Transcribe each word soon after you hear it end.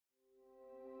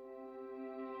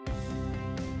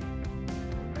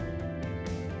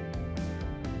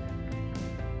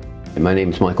My name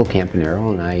is Michael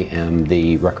Campanaro, and I am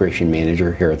the Recreation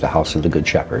Manager here at the House of the Good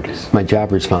Shepherd. My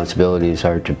job responsibilities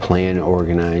are to plan,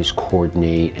 organize,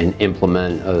 coordinate, and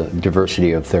implement a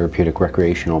diversity of therapeutic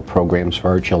recreational programs for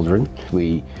our children.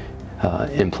 We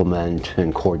implement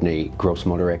and coordinate gross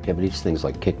motor activities, things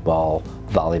like kickball,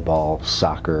 volleyball,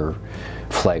 soccer,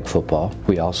 flag football.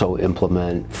 We also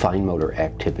implement fine motor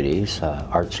activities,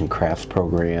 arts and crafts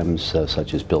programs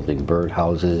such as building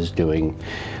birdhouses, doing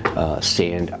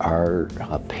sand art,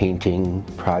 painting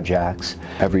projects.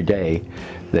 Every day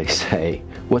they say,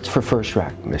 "What's for first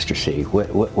rec, Mr. C?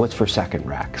 What's for second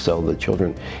rec?" So the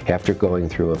children, after going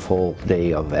through a full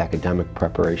day of academic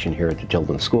preparation here at the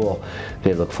Children's School,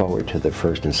 they look forward to the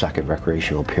first and second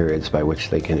recreational periods by which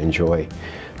they can enjoy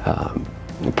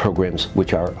programs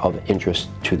which are of interest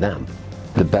to them.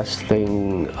 The best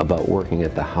thing about working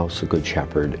at the House of Good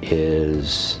Shepherd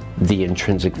is the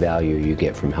intrinsic value you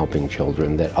get from helping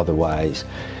children that otherwise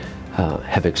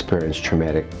have experienced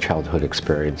traumatic childhood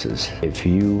experiences. If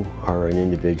you are an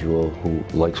individual who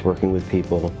likes working with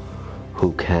people,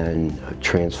 who can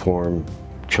transform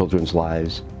children's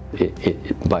lives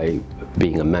by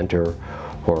being a mentor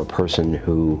or a person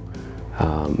who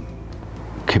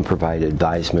can provide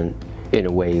advisement in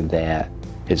a way that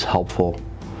is helpful,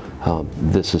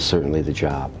 this is certainly the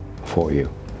job for you.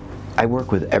 I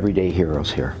work with everyday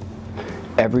heroes here.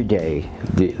 Every day,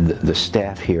 the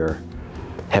staff here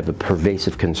have a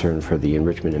pervasive concern for the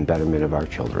enrichment and betterment of our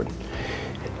children.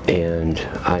 And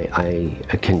I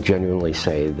can genuinely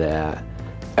say that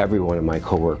every one of my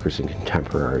coworkers and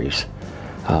contemporaries,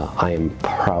 I am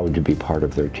proud to be part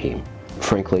of their team.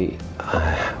 Frankly,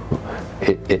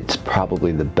 it's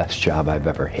probably the best job I've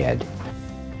ever had.